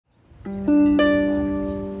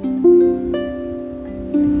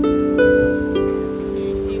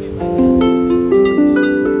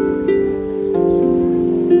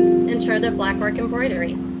Intro to Blackwork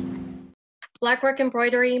Embroidery. Blackwork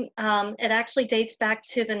embroidery, it actually dates back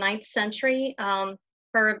to the 9th century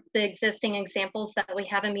for the existing examples that we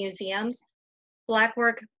have in museums.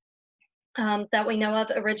 Blackwork that we know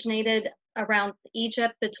of originated around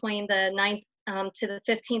Egypt between the 9th to the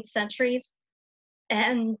 15th centuries.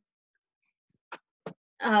 And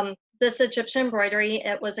this Egyptian embroidery,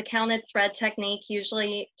 it was a counted thread technique,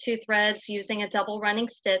 usually 2 threads using a double running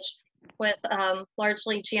stitch with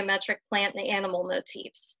largely geometric plant and animal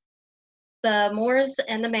motifs. The Moors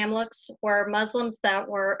and the Mamluks were Muslims that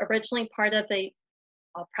were originally part of the,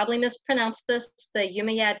 I'll probably mispronounce this, the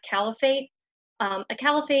Umayyad Caliphate. A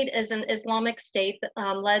caliphate is an Islamic state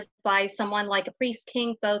led by someone like a priest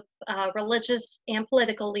king, both religious and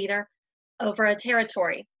political leader over a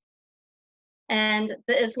territory. And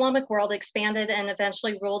the Islamic world expanded and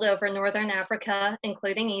eventually ruled over northern Africa,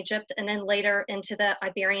 including Egypt, and then later into the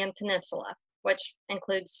Iberian Peninsula, which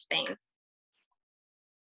includes Spain.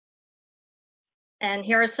 And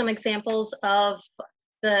here are some examples of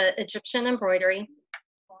the Egyptian embroidery.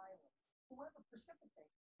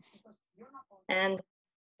 And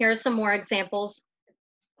here are some more examples.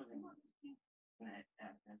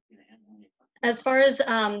 As far as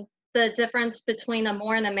the difference between a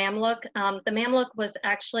Moor and a Mamluk, the Mamluk was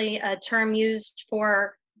actually a term used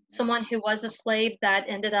for someone who was a slave that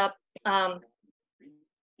ended up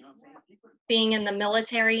being in the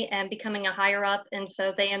military and becoming a higher up, and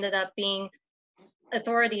so they ended up being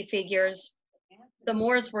authority figures. The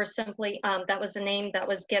Moors were simply, that was a name that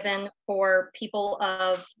was given for people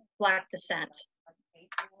of Black descent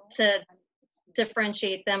to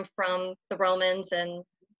differentiate them from the Romans and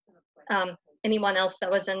anyone else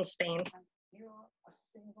that was in Spain.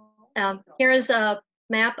 Here is a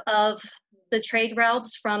map of the trade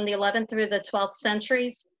routes from the 11th through the 12th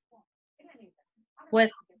centuries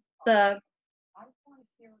with the,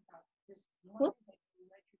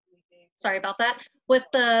 sorry about that, with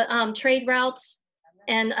the trade routes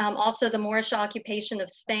and also the Moorish occupation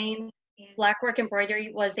of Spain. Blackwork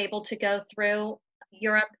embroidery was able to go through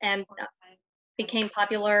Europe and became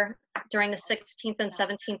popular during the 16th and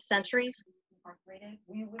 17th centuries.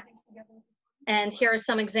 And here are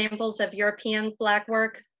some examples of European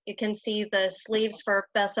blackwork. You can see the sleeves for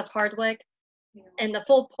Bess of Hardwick. In the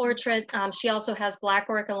full portrait, she also has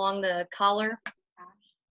blackwork along the collar.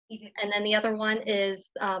 And then the other one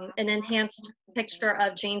is an enhanced picture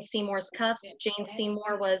of Jane Seymour's cuffs. Jane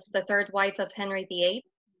Seymour was the 3rd wife of Henry VIII.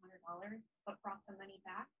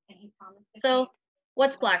 So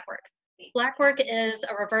what's blackwork? Blackwork is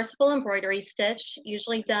a reversible embroidery stitch,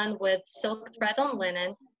 usually done with silk thread on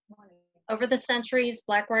linen. Over the centuries,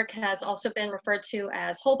 blackwork has also been referred to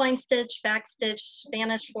as Holbein stitch, back stitch,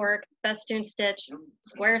 Spanish work, festoon stitch,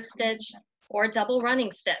 square stitch, or double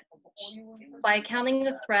running stitch. By counting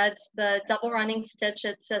the threads, the double running stitch,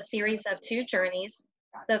 it's a series of 2 journeys.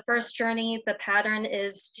 The first journey, the pattern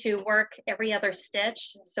is to work every other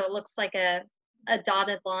stitch, so it looks like a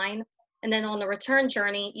dotted line. And then on the return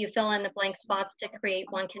journey, you fill in the blank spots to create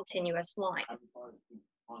one continuous line.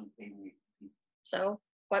 So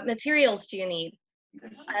what materials do you need?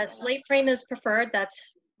 A slate frame is preferred.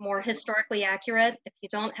 That's more historically accurate. If you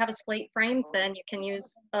don't have a slate frame, then you can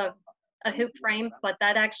use a hoop frame, but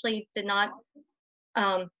that actually did not,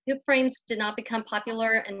 hoop frames did not become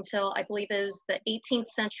popular until I believe it was the 18th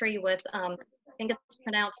century with, I think it's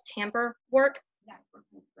pronounced tambour work.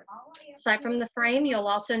 Aside from the frame, you'll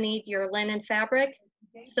also need your linen fabric,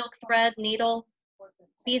 silk thread, needle.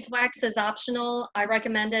 Beeswax is optional. I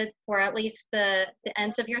recommend it for at least the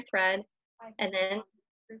ends of your thread, and then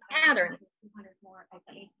pattern.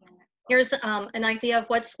 Here's an idea of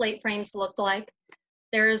what slate frames look like.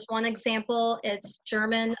 There's one example, it's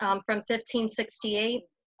German from 1568.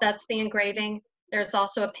 That's the engraving. There's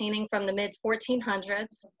also a painting from the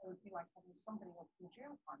mid-1400s.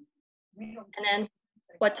 And then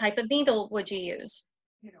what type of needle would you use?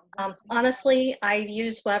 Honestly, I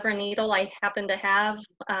use whatever needle I happen to have.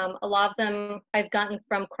 A lot of them I've gotten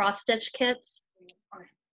from cross-stitch kits.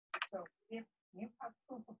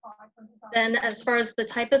 Then as far as the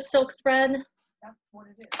type of silk thread,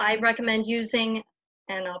 I recommend using,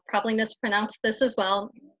 and I'll probably mispronounce this as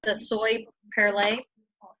well, the soie perlée.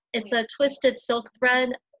 It's a twisted silk thread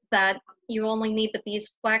that you only need the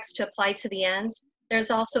beeswax to apply to the ends.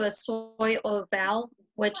 There's also a soie ovale,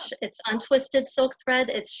 which it's untwisted silk thread.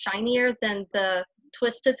 It's shinier than the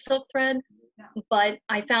twisted silk thread, but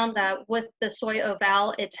I found that with the soie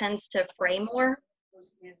ovale, it tends to fray more.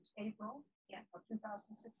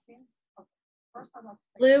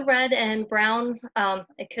 Blue, red, and brown,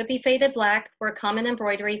 it could be faded black, were common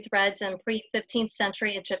embroidery threads in pre-15th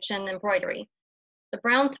century Egyptian embroidery. The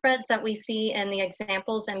brown threads that we see in the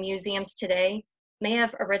examples in museums today may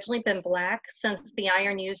have originally been black, since the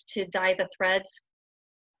iron used to dye the threads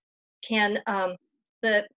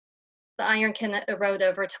the iron can erode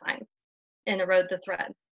over time and erode the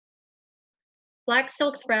thread. Black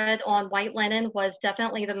silk thread on white linen was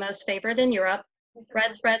definitely the most favored in Europe.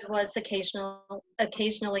 Red thread was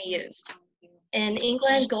occasionally used. In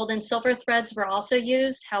England, gold and silver threads were also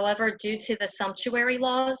used. However, due to the sumptuary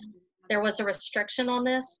laws, there was a restriction on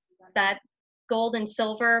this, that gold and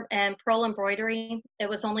silver and pearl embroidery, it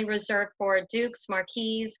was only reserved for dukes,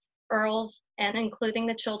 marquises, earls, and including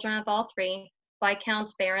the children of all three,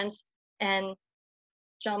 viscounts, barons, and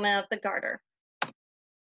gentlemen of the garter.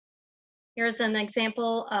 Here's an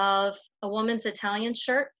example of a woman's Italian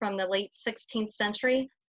shirt from the late 16th century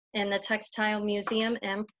in the Textile Museum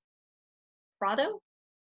in Prato.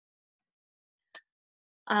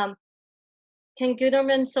 Can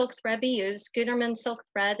Gutermann silk thread be used? Gutermann silk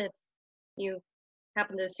thread, if you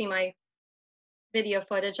happen to see my video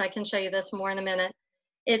footage, I can show you this more in a minute.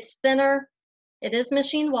 It's thinner, it is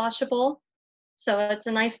machine washable, so it's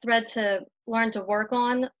a nice thread to learn to work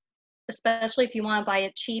on, especially if you want to buy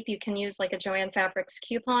it cheap. You can use like a Joann Fabrics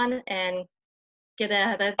coupon and get it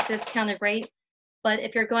at a discounted rate. But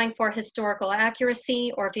if you're going for historical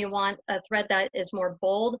accuracy, or if you want a thread that is more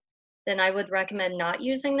bold, then I would recommend not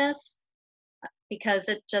using this, because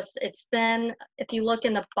it's thin. If you look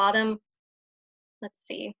in the bottom, let's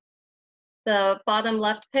see, the bottom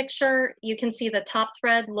left picture, you can see the top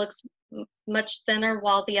thread looks much thinner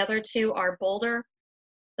while the other two are bolder.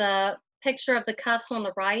 The picture of the cuffs on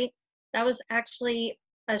the right, that was actually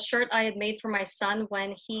a shirt I had made for my son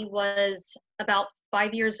when he was about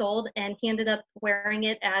 5 years old, and he ended up wearing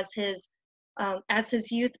it as his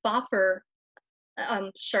youth boffer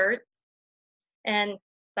shirt. And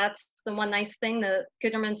that's the one nice thing, the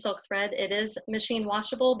Gutermann silk thread, it is machine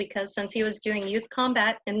washable, because since he was doing youth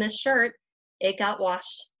combat in this shirt, it got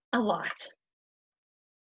washed a lot.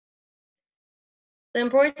 The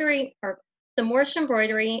embroidery, or the Moorish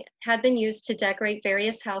embroidery, had been used to decorate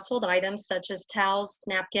various household items such as towels,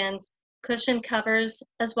 napkins, cushion covers,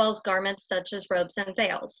 as well as garments such as robes and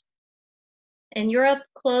veils. In Europe,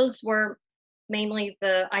 clothes were mainly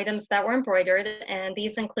the items that were embroidered, and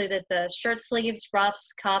these included the shirt sleeves,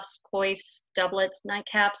 ruffs, cuffs, coifs, doublets,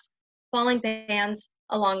 nightcaps, falling bands,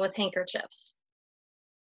 along with handkerchiefs.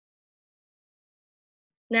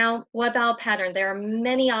 Now, what about pattern? There are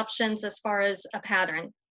many options as far as a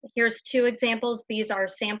pattern. Here's two examples. These are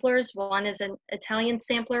samplers. One is an Italian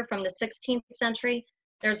sampler from the 16th century.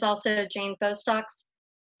 There's also Jane Bostock's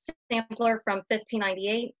sampler from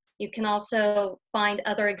 1598. You can also find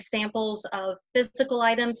other examples of physical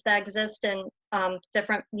items that exist in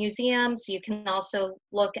different museums. You can also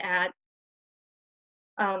look at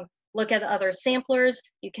other samplers.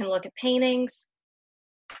 You can look at paintings.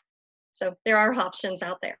 So there are options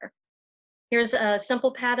out there. Here's a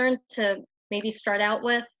simple pattern to maybe start out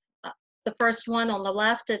with. The first one on the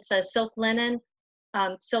left, it's a silk linen,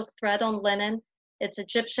 silk thread on linen. It's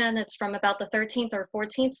Egyptian. It's from about the 13th or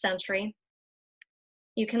 14th century.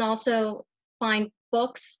 You can also find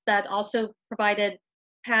books that also provided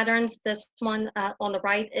patterns. This one on the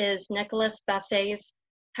right is Nicholas Basset's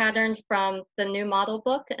pattern from the New Model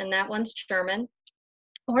book, and that one's German.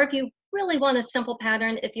 Or if you really want a simple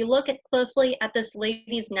pattern, if you look closely at this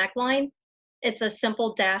lady's neckline, it's a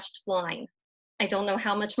simple dashed line. I don't know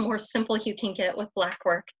how much more simple you can get with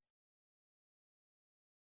blackwork.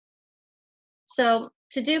 So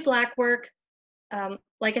to do blackwork,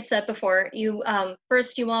 like I said before,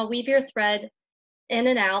 first you want to weave your thread in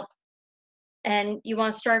and out, and you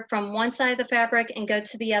want to start from one side of the fabric and go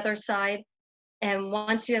to the other side. And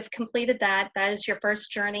once you have completed that, that is your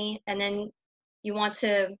first journey, and then you want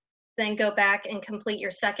to then go back and complete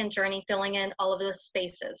your second journey, filling in all of the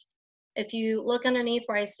spaces. If you look underneath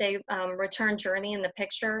where I say return journey in the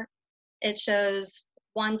picture, it shows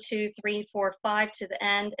 1, 2, 3, 4, 5 to the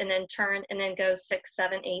end, and then turn, and then go 6,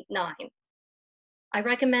 7, 8, 9. I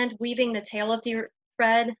recommend weaving the tail of your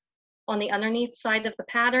thread on the underneath side of the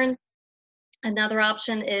pattern. Another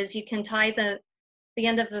option is you can tie the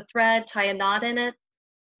end of the thread, tie a knot in it.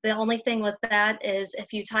 The only thing with that is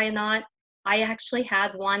if you tie a knot, I actually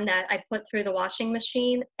had one that I put through the washing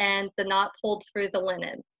machine and the knot pulled through the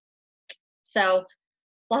linen. So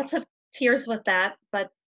lots of tears with that, but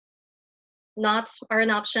knots are an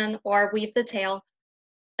option, or weave the tail.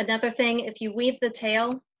 Another thing, if you weave the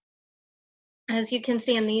tail, as you can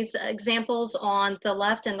see in these examples on the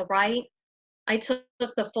left and the right, I took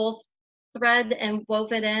the full thread and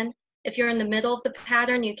wove it in. If you're in the middle of the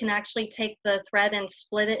pattern, you can actually take the thread and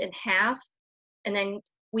split it in half, and then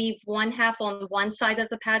weave one half on one side of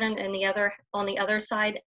the pattern and the other on the other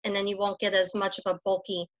side, and then you won't get as much of a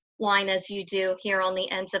bulky line as you do here on the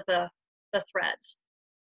ends of the threads.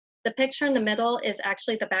 The picture in the middle is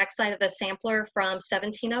actually the backside of a sampler from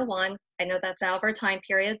 1701. I know that's out of our time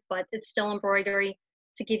period, but it's still embroidery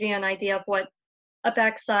to give you an idea of what a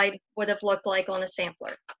backside would have looked like on a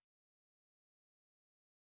sampler.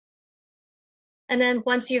 And then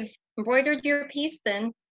once you've embroidered your piece,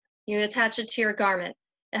 then you attach it to your garment.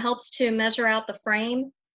 It helps to measure out the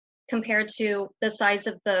frame compared to the size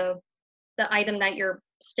of the item that you're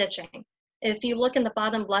stitching. If you look in the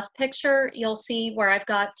bottom left picture, you'll see where I've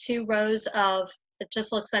got 2 rows of, it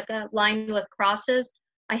just looks like a line with crosses.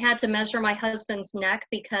 I had to measure my husband's neck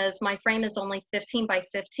because my frame is only 15 by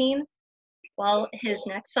 15, while his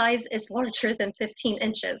neck size is larger than 15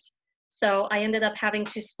 inches. So I ended up having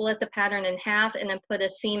to split the pattern in half and then put a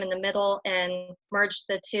seam in the middle and merge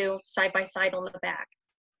the 2 side by side on the back.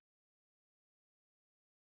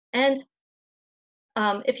 And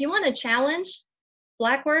if you want a challenge,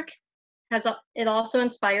 Blackwork it also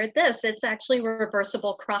inspired this. It's actually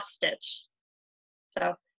reversible cross stitch.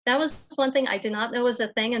 So that was one thing I did not know was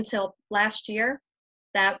a thing until last year,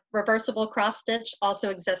 that reversible cross stitch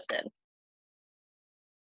also existed.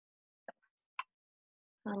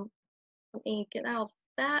 Let me get out of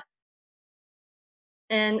that.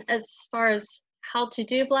 And as far as how to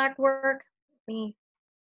do Blackwork, me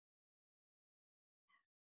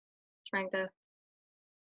trying to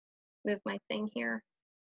move my thing here.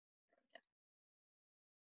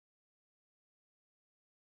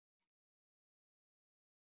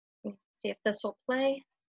 Let me see if this will play.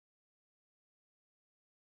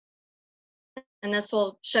 And this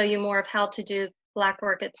will show you more of how to do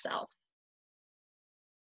Blackwork itself.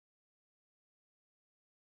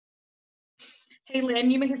 Hey,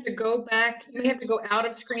 Lynn, you may have to go back. You may have to go out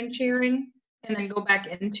of screen sharing and then go back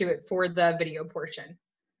into it for the video portion.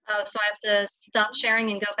 Oh, so I have to stop sharing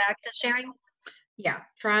and go back to sharing? Yeah,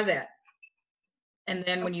 try that. And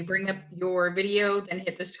then when you bring up your video, then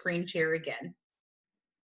hit the screen share again.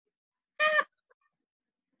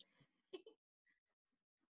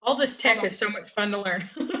 All this tech is so much fun to learn.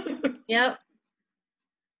 Yep.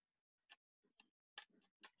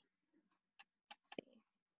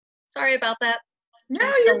 Sorry about that. No,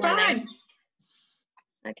 you're fine.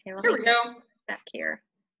 Okay, let Here me we go. Back here.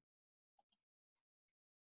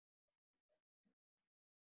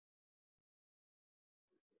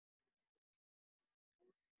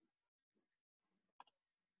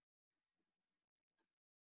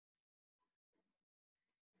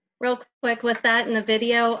 Real quick with that in the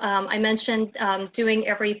video, I mentioned doing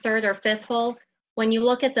every 3rd or 5th hole. When you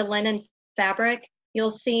look at the linen fabric,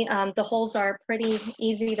 you'll see the holes are pretty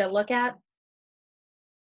easy to look at.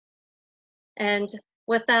 And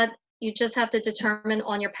with that, you just have to determine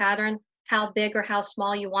on your pattern how big or how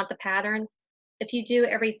small you want the pattern. If you do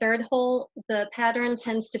every 3rd hole, the pattern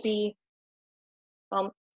tends to be, I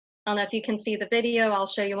don't know if you can see the video, I'll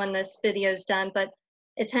show you when this video is done, but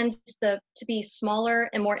it tends to be smaller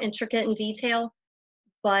and more intricate in detail.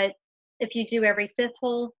 But if you do every 5th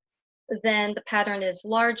hole, then the pattern is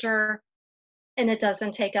larger and it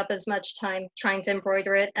doesn't take up as much time trying to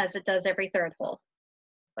embroider it as it does every 3rd hole.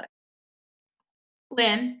 But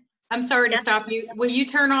Lynn, I'm sorry to yes. stop you. Will you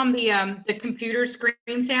turn on the computer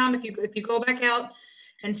screen sound if you go back out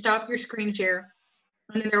and stop your screen share?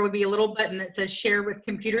 And then there would be a little button that says share with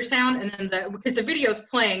computer sound, and then because the video's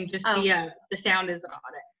playing, just the sound isn't on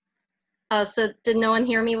it. Oh, so did no one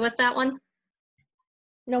hear me with that one?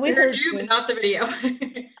 No, we heard you, but not the video.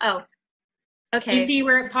 Oh, okay. You see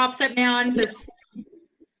where it pops up now and says,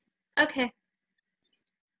 okay.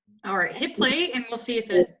 All right, hit play and we'll see if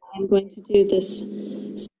it. I'm going to do this.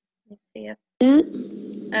 Let's see if That.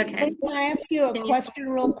 okay. Can I ask you a question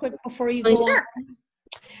real quick before you Oh, go sure. on?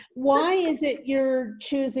 Why is it you're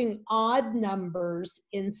choosing odd numbers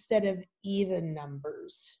instead of even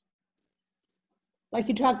numbers? Like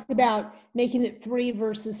you talked about making it 3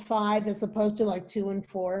 versus 5 as opposed to like 2 and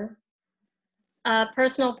 4.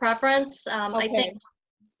 Personal preference. Okay. I think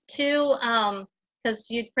 2, because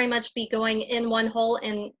you'd pretty much be going in one hole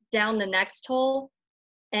and down the next hole.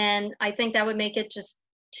 And I think that would make it just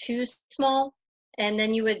too small. And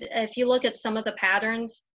then you would, if you look at some of the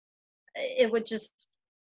patterns, it would just,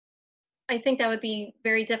 I think that would be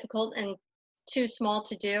very difficult and too small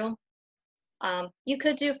to do. You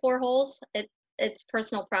could do 4 holes. It's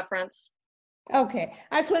personal preference. Okay,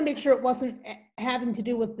 I just want to make sure it wasn't having to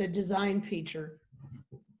do with the design feature.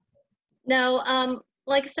 No,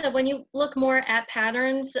 like I said, when you look more at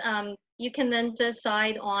patterns, you can then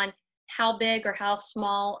decide on how big or how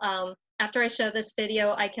small. After I show this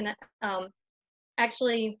video, I can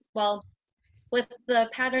actually, well, with the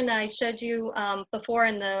pattern that I showed you before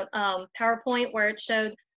in the PowerPoint where it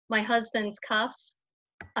showed my husband's cuffs,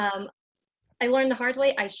 I learned the hard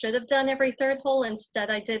way. I should have done every third hole.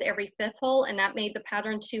 Instead, I did every fifth hole, and that made the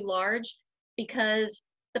pattern too large because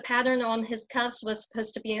the pattern on his cuffs was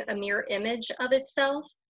supposed to be a mirror image of itself,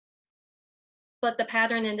 but the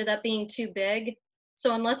pattern ended up being too big.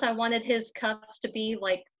 So unless I wanted his cuffs to be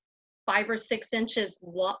like 5 or 6 inches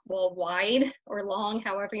wide or long,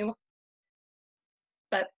 however you want.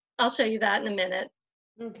 But I'll show you that in a minute.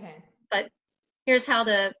 Okay. But here's how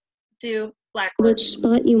to do blackwork. Which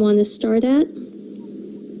spot you want to start at,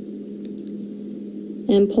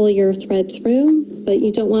 and pull your thread through, but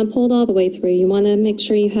you don't want to pull it all the way through. You want to make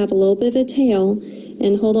sure you have a little bit of a tail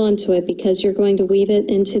and hold on to it because you're going to weave it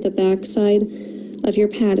into the back side of your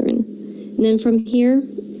pattern. And then from here,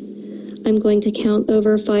 I'm going to count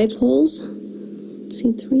over 5 holes. Let's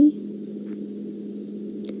see, 3.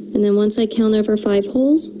 And then once I count over 5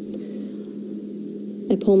 holes,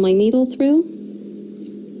 I pull my needle through.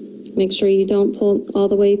 Make sure you don't pull all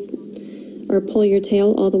the way, or pull your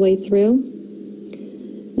tail all the way through.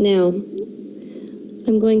 Now,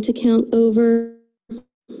 I'm going to count over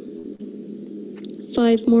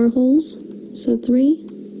 5 more holes. So 3,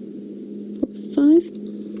 4, 5.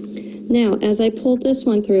 Now, as I pulled this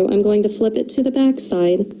one through, I'm going to flip it to the back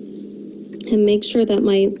side and make sure that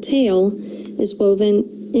my tail is woven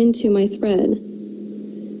into my thread.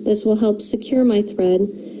 This will help secure my thread,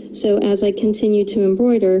 so as I continue to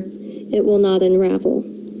embroider, it will not unravel.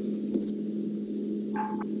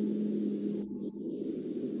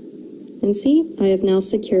 And see, I have now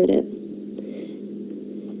secured it.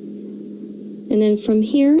 And then from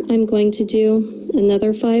here, I'm going to do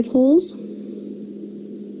another 5 holes.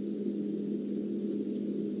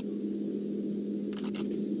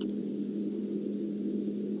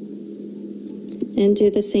 And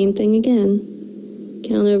do the same thing again.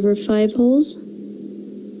 Count over 5 holes.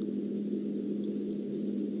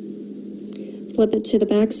 Flip it to the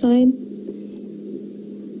back side.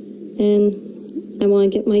 And I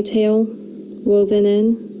want to get my tail woven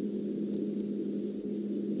in.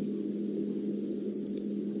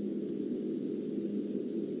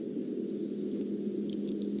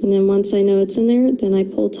 And then once I know it's in there, then I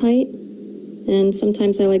pull tight. And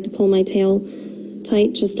sometimes I like to pull my tail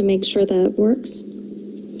tight just to make sure that it works.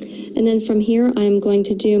 And then from here, I'm going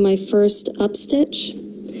to do my first up stitch.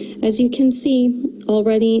 As you can see,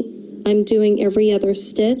 already I'm doing every other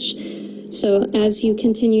stitch. So as you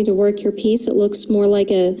continue to work your piece, it looks more like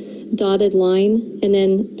a dotted line. And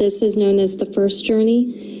then this is known as the first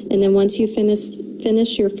journey. And then once you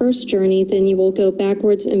finish your first journey, then you will go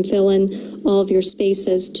backwards and fill in all of your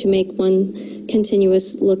spaces to make one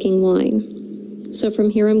continuous looking line. So from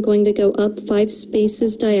here, I'm going to go up 5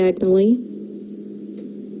 spaces diagonally.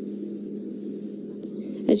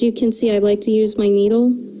 As you can see, I like to use my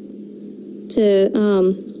needle to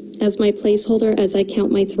as my placeholder as I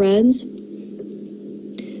count my threads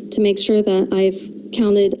to make sure that I've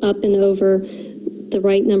counted up and over the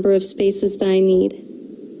right number of spaces that I need.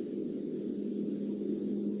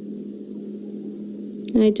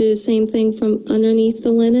 And I do the same thing from underneath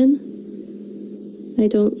the linen. I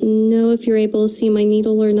don't know if you're able to see my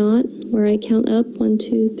needle or not, where I count up 1,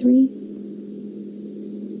 2, 3.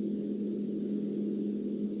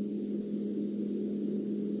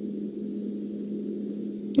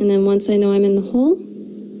 And then once I know I'm in the hole,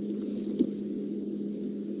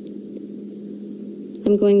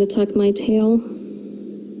 I'm going to tuck my tail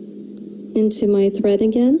into my thread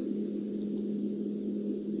again.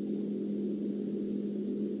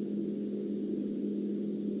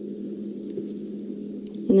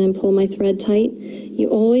 And then pull my thread tight. You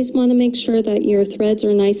always want to make sure that your threads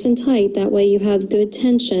are nice and tight. That way you have good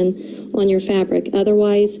tension on your fabric.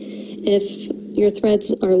 Otherwise, if your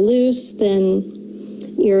threads are loose, then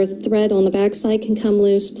your thread on the back side can come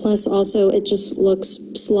loose, plus also it just looks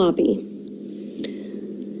sloppy.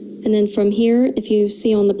 And then from here, if you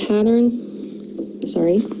see on the pattern,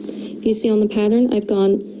 I've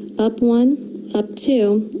gone up 1, up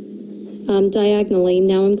 2, diagonally.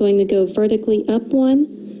 Now I'm going to go vertically up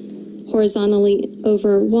 1, horizontally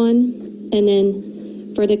over 1, and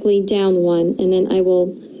then vertically down 1. And then I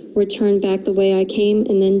will return back the way I came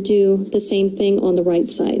and then do the same thing on the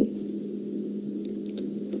right side.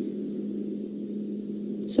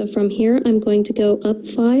 So from here, I'm going to go up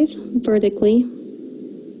 5 vertically.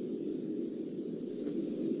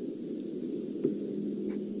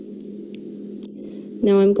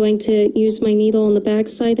 Now I'm going to use my needle on the back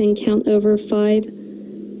side and count over 5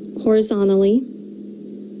 horizontally.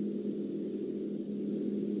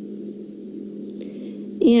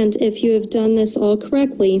 And if you have done this all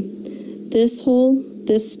correctly, this hole,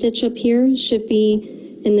 this stitch up here should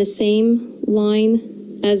be in the same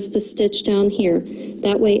line as the stitch down here.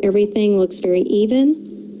 That way everything looks very even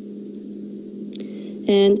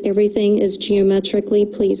and everything is geometrically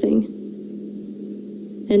pleasing.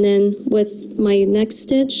 And then with my next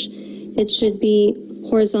stitch, it should be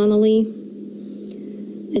horizontally,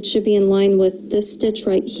 it should be in line with this stitch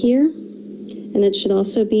right here, and it should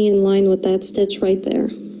also be in line with that stitch right there.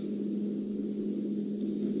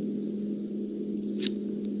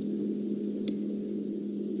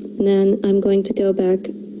 And then I'm going to go back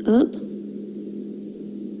up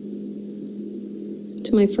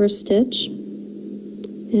to my first stitch,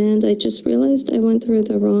 and I just realized I went through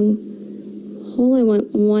the wrong hole. I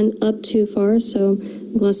went one up too far, so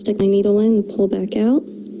I'm going to stick my needle in and pull back out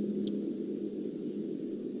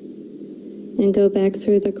and go back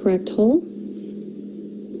through the correct hole.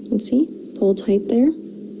 And see, pull tight there,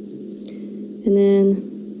 and then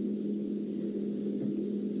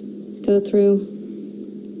go through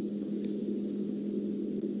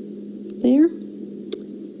there,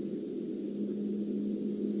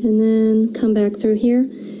 and then come back through here.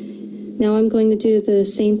 Now I'm going to do the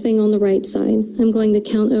same thing on the right side. I'm going to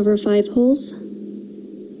count over 5 holes.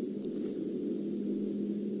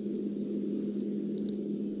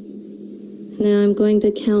 And then I'm going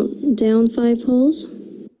to count down 5 holes.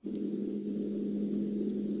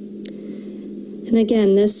 And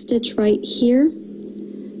again, this stitch right here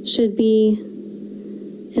should be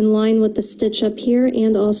in line with the stitch up here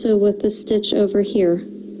and also with the stitch over here.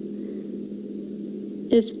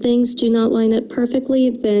 If things do not line up perfectly,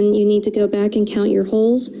 then you need to go back and count your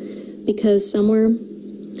holes, because somewhere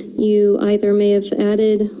you either may have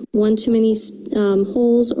added one too many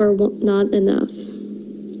holes or not enough.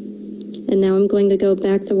 And now I'm going to go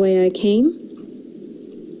back the way I came,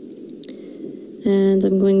 and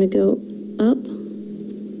I'm going to go up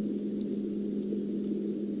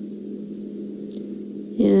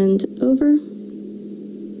and over.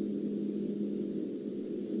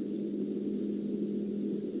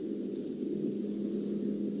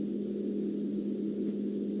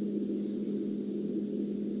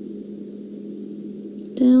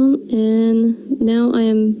 Down, and now I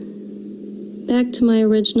am back to my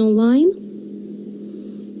original line.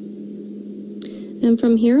 And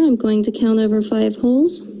from here I'm going to count over 5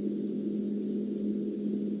 holes.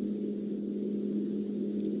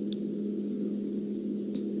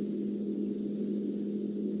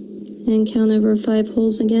 And count over 5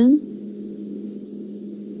 holes again.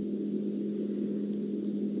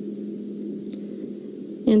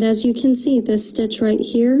 And as you can see, this stitch right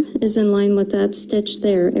here is in line with that stitch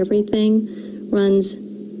there. Everything runs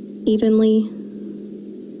evenly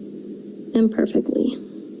and perfectly.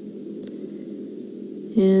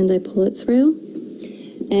 And I pull it through.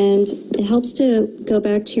 And it helps to go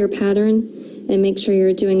back to your pattern and make sure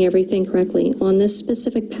you're doing everything correctly. On this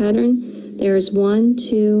specific pattern, there's 1,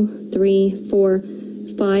 2, 3, 4,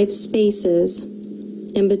 5 spaces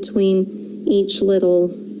in between each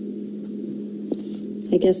little,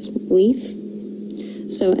 I guess, leaf.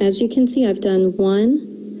 So as you can see, I've done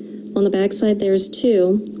 1. On the back side, there's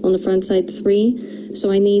 2. On the front side, 3. So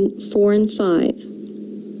I need 4 and 5.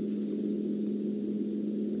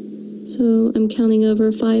 So I'm counting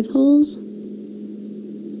over 5 holes.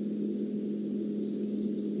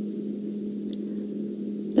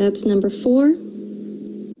 That's number 4.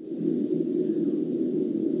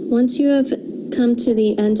 Once you have come to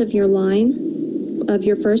the end of your line, of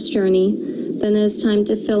your first journey, then it's time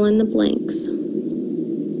to fill in the blanks.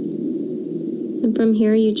 And from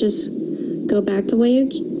here, you just go back the way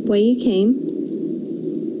you came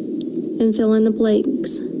and fill in the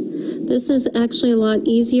blanks. This is actually a lot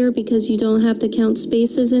easier because you don't have to count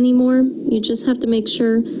spaces anymore. You just have to make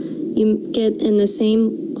sure you get in the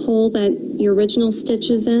same hole that your original stitch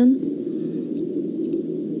is in.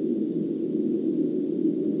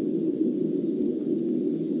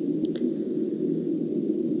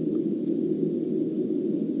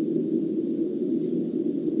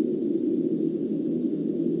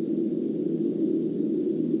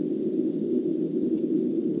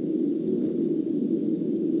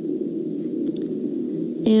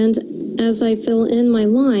 And as I fill in my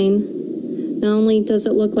line, not only does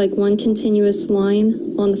it look like one continuous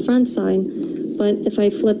line on the front side, but if I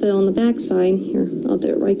flip it on the back side, here, I'll do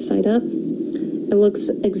it right side up, it looks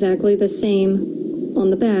exactly the same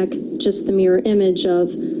on the back, just the mirror image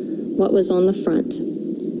of what was on the front.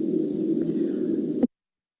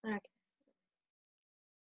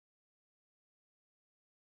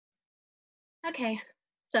 Okay,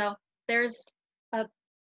 so there's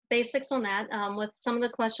basics on that with some of the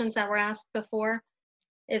questions that were asked before.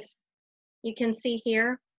 If you can see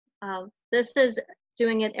here, this is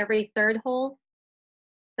doing it every third hole.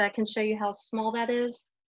 That can show you how small that is.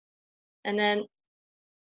 And then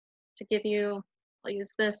to give you, I'll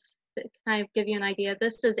use this to kind of give you an idea.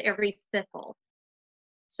 This is every fifth hole.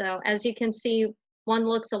 So as you can see, one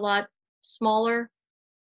looks a lot smaller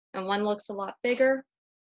and one looks a lot bigger.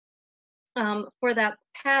 For that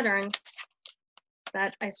pattern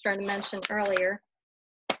that I started to mention earlier,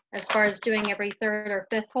 as far as doing every third or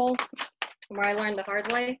fifth hole, where I learned the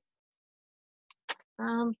hard way,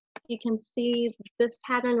 you can see this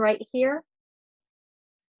pattern right here.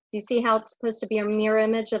 Do you see how it's supposed to be a mirror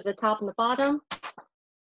image of the top and the bottom?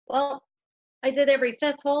 Well, I did every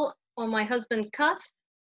fifth hole on my husband's cuff,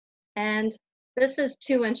 and this is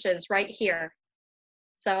 2 inches right here.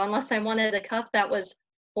 So unless I wanted a cuff that was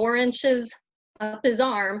 4 inches up his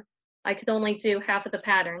arm, I could only do half of the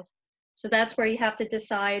pattern. So that's where you have to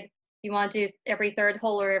decide you want to do every third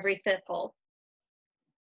hole or every fifth hole.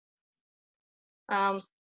 Does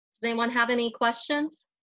anyone have any questions?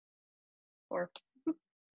 Or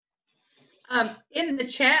in the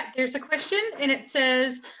chat, there's a question, and it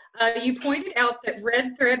says, you pointed out that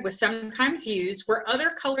red thread was sometimes used. Were other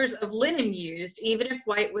colors of linen used, even if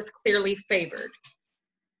white was clearly favored?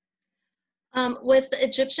 With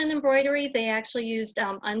Egyptian embroidery, they actually used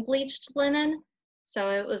unbleached linen, so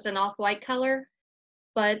it was an off-white color.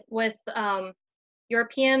 But with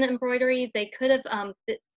European embroidery, they could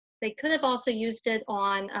have also used it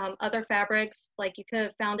on other fabrics. Like you could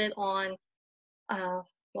have found it on,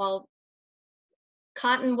 well,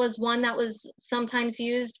 cotton was one that was sometimes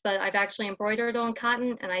used, but I've actually embroidered on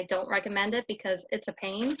cotton, and I don't recommend it because it's a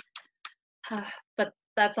pain. But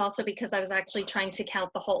that's also because I was actually trying to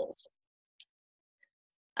count the holes.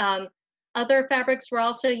 Other fabrics were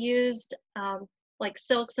also used, like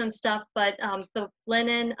silks and stuff, but the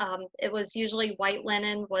linen, it was usually white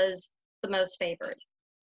linen was the most favored.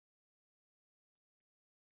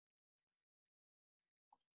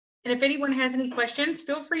 And if anyone has any questions,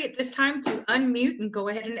 feel free at this time to unmute and go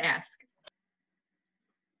ahead and ask.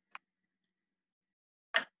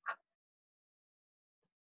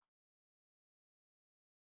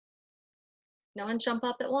 No one jump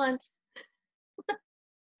up at once.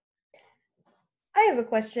 I have a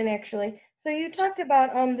question actually. So you talked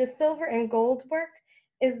about the silver and gold work.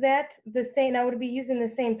 Is that the same? Now would it be using the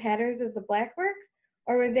same patterns as the black work,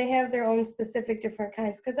 or would they have their own specific different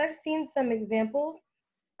kinds? Because I've seen some examples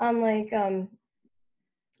on like now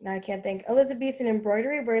I can't think, Elizabethan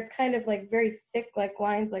embroidery, where it's kind of like very thick, like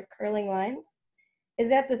lines, like curling lines. Is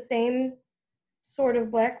that the same sort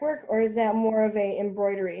of black work, or is that more of a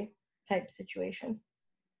embroidery type situation?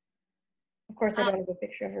 Of course, I don't have a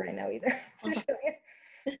picture of it right now either.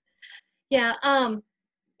 Yeah,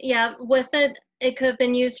 yeah, with it, it could have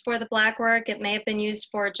been used for the black work. It may have been used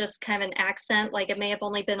for just kind of an accent, like it may have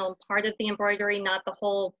only been on part of the embroidery, not the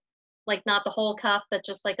whole, like not the whole cuff, but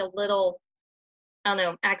just like a little, I don't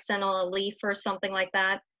know, accent on a leaf or something like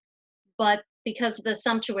that. But because of the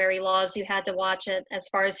sumptuary laws, you had to watch it as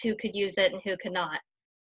far as who could use it and who could not.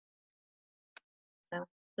 So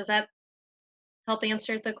does that help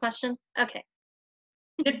answer the question? Okay.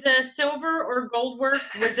 Did the silver or gold work,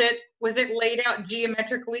 was it laid out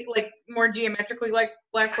geometrically, like more geometrically like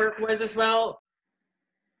black work was as well?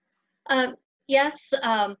 Yes.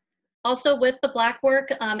 Also with the black work,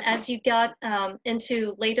 as you got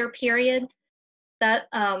into later period, that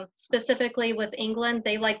specifically with England,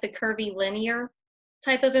 they like the curvy linear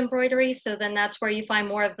type of embroidery. So then that's where you find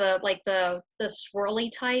more of the like the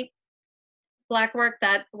swirly type black work.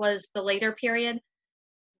 That was the later period.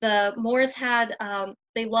 The Moors had,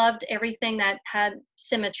 they loved everything that had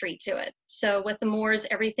symmetry to it. So with the Moors,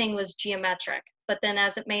 everything was geometric. But then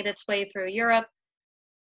as it made its way through Europe,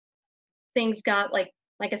 things got like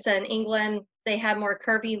I said, in England, they had more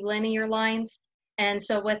curvy linear lines. And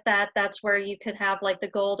so with that, that's where you could have like the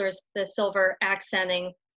gold or the silver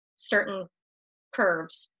accenting certain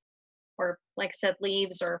curves, or like I said,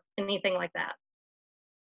 leaves or anything like that.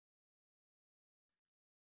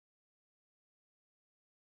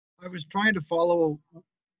 I was trying to follow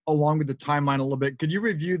along with the timeline a little bit. Could you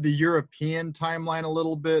review the European timeline a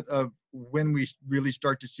little bit of when we really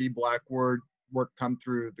start to see black work come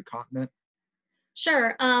through the continent?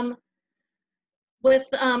 Sure. With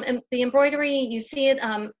the embroidery, you see it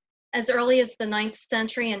as early as the 9th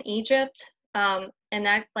century in Egypt, and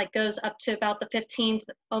that like goes up to about the 15th,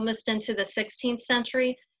 almost into the 16th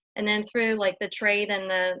century, and then through like the trade and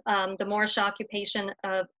the Moorish occupation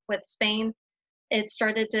with Spain. it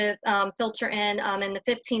started to filter in the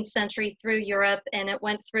 15th century through Europe, and it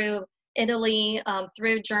went through Italy,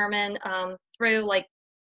 through German, through like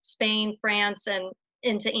Spain, France, and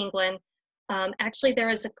into England. Actually, there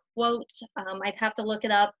is a quote, I'd have to look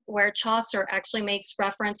it up, where Chaucer actually makes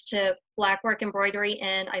reference to blackwork embroidery,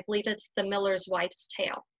 and I believe it's The Miller's Wife's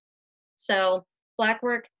Tale. So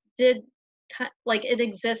blackwork did, like, it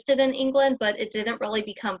existed in England, but it didn't really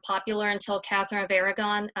become popular until Katherine of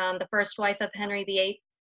Aragon, the first wife of Henry VIII,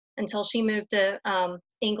 until she moved to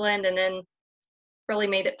England and then really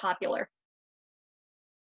made it popular.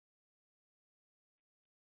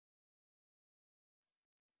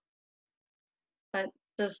 But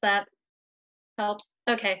does that help?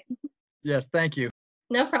 Okay, Yes, thank you.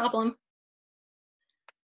 no problem.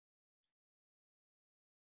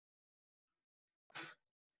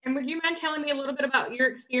 And would you mind telling me a little bit about your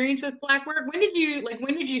experience with blackwork? When did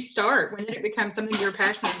you start? When did it become something you were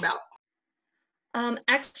passionate about?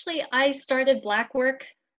 Actually, I started blackwork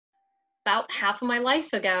about half of my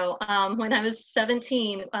life ago, when I was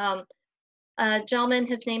 17. A gentleman,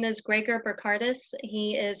 his name is Gregor Burkhartis.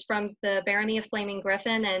 He is from the Barony of Flaming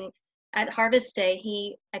Griffin, and at Harvest Day,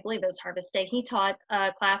 I believe it was Harvest Day, he taught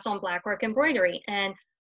a class on blackwork embroidery. And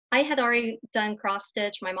I had already done cross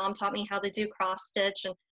stitch. My mom taught me how to do cross stitch.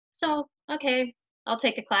 And so, okay, I'll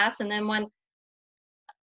take a class. And then when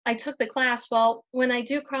I took the class, well, when I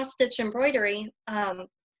do cross stitch embroidery,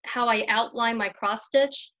 how I outline my cross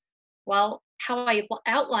stitch, well, how I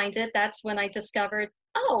outlined it, that's when I discovered,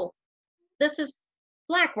 oh, this is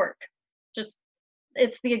blackwork. Just,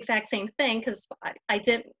 it's the exact same thing, because I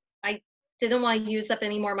didn't want to use up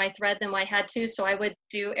any more of my thread than I had to, so I would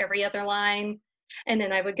do every other line, and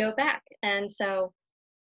then I would go back. And so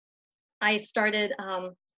I started,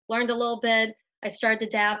 learned a little bit. I started to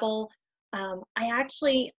dabble. I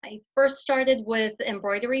first started with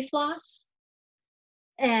embroidery floss,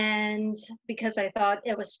 and because I thought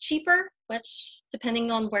it was cheaper, which depending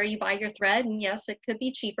on where you buy your thread, and yes, it could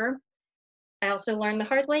be cheaper. I also learned the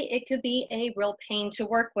hard way, it could be a real pain to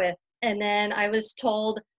work with. And then I was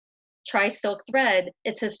told, try silk thread.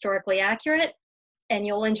 It's historically accurate and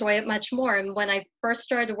you'll enjoy it much more. And when I first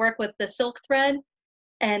started to work with the silk thread,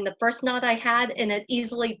 and the first knot I had, and it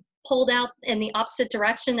easily pulled out in the opposite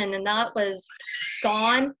direction and the knot was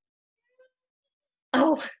gone,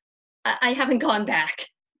 oh, I haven't gone back.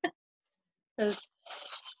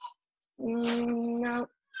 No,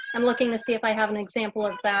 I'm looking to see if I have an example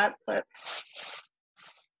of that, but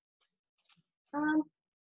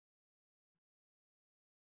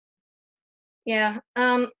yeah,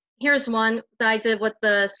 here's one that I did with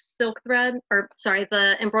the silk thread, or sorry,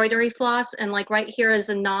 the embroidery floss, and like right here is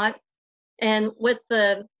a knot. And with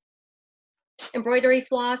the embroidery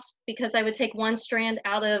floss, because I would take one strand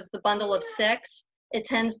out of the bundle of 6, it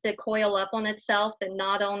tends to coil up on itself and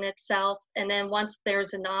knot on itself. And then once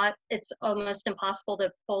there's a knot, it's almost impossible to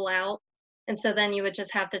pull out. And so then you would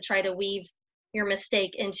just have to try to weave your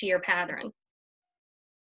mistake into your pattern.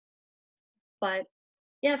 But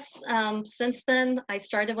yes, since then, I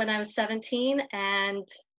started when I was 17 and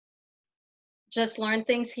just learned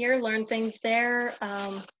things here, learned things there.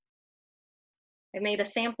 I made a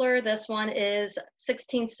sampler. This one is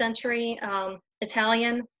 16th century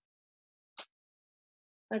Italian.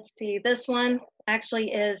 Let's see, this one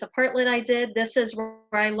actually is a partlet I did. This is where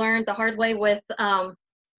I learned the hard way with to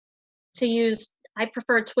use, I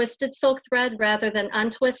prefer twisted silk thread rather than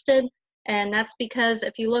untwisted. And that's because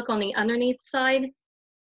if you look on the underneath side,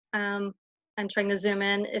 I'm trying to zoom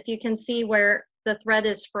in, if you can see where the thread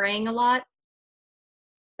is fraying a lot,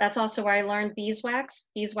 that's also where I learned beeswax.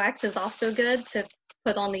 Beeswax is also good to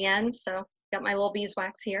put on the ends, so got my little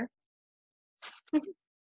beeswax here. So.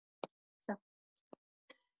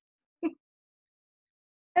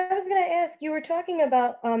 I was going to ask, you were talking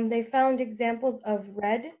about they found examples of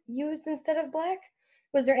red used instead of black.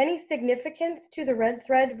 Was there any significance to the red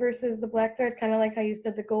thread versus the black thread? Kind of like how you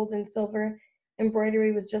said the gold and silver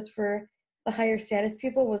embroidery was just for the higher status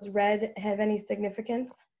people. Was red have any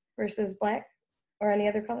significance versus black or any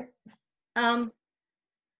other color?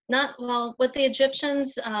 Not, well, with the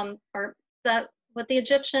Egyptians, with the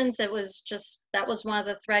Egyptians, it was just, that was one of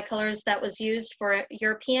the thread colors that was used for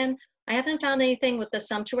European. I haven't found anything with the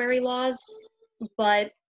sumptuary laws,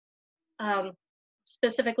 but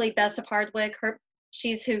specifically Bess of Hardwick,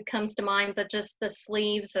 she's who comes to mind, but just the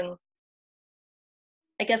sleeves, and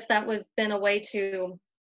I guess that would have been a way to,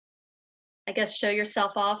 I guess, show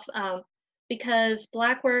yourself off, because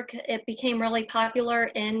blackwork, it became really popular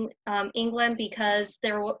in England because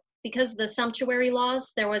because of the sumptuary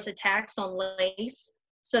laws, there was a tax on lace.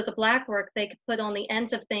 So the blackwork they could put on the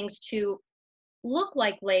ends of things to look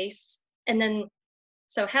like lace, and then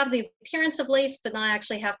So have the appearance of lace, but not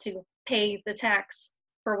actually have to pay the tax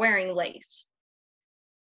for wearing lace.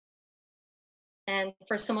 And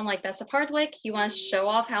for someone like Bessa Hardwick, you want to show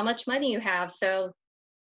off how much money you have. So,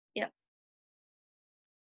 yeah.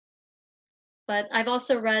 But I've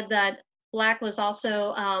also read that black was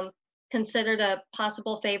also considered a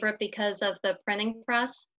possible favorite because of the printing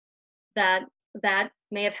press, that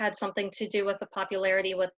may have had something to do with the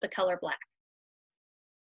popularity with the color black.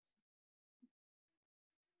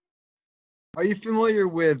 Are you familiar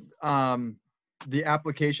with the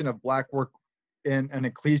application of blackwork in an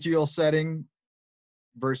ecclesial setting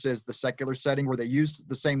versus the secular setting? Were they used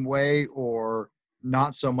the same way or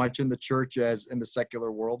not so much in the church as in the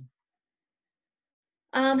secular world?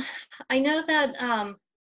 I know that,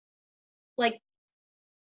 like,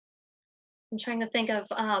 I'm trying to think of,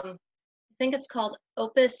 I think it's called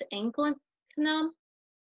Opus Anglicanum.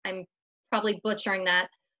 I'm probably butchering that,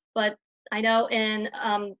 but I know in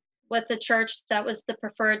with the church, that was the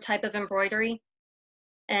preferred type of embroidery,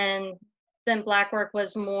 and then blackwork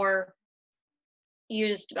was more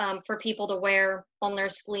used for people to wear on their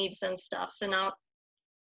sleeves and stuff. So now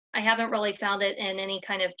I haven't really found it in any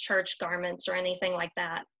kind of church garments or anything like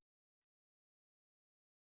that.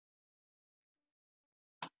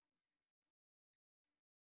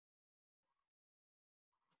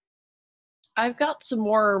 I've got some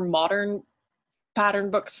more modern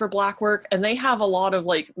pattern books for blackwork, and they have a lot of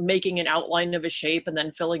like making an outline of a shape and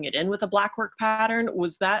then filling it in with a blackwork pattern.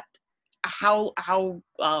 Was that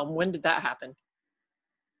when did that happen?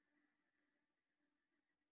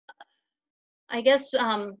 I guess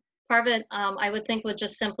part of it, I would think, would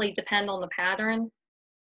just simply depend on the pattern,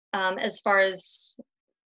 as far as,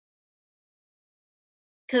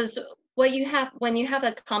 because what you have when you have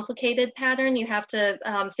a complicated pattern, you have to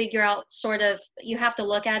figure out you have to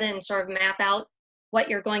look at it and sort of map out what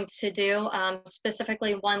you're going to do.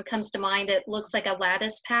 Specifically, one comes to mind. It looks like a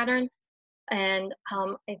lattice pattern, and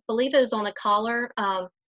I believe it was on a collar,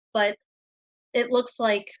 but it looks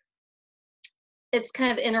like it's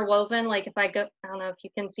kind of interwoven. Like if I don't know if you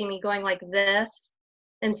can see me going like this.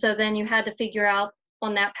 And so then you had to figure out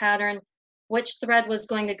on that pattern which thread was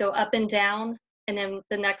going to go up and down, and then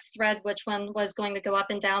the next thread, which one was going to go up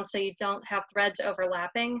and down, so you don't have threads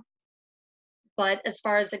overlapping. But as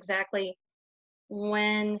far as exactly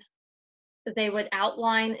when they would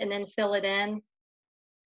outline and then fill it in,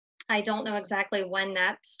 I don't know exactly when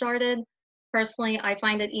that started. Personally, I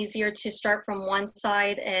find it easier to start from one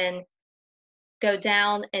side and go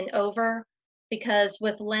down and over, because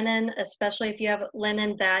with linen, especially if you have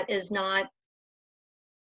linen that is not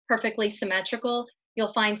perfectly symmetrical,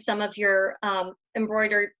 you'll find some of your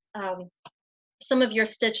embroidered, some of your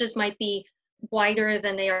stitches might be wider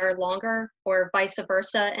than they are longer, or vice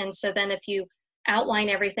versa. And so then if you outline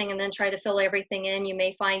everything and then try to fill everything in, you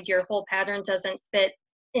may find your whole pattern doesn't fit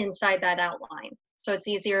inside that outline. So it's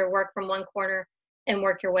easier to work from one corner and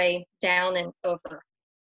work your way down and over.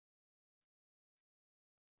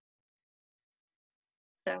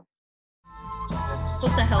 So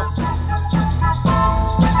hope that helps.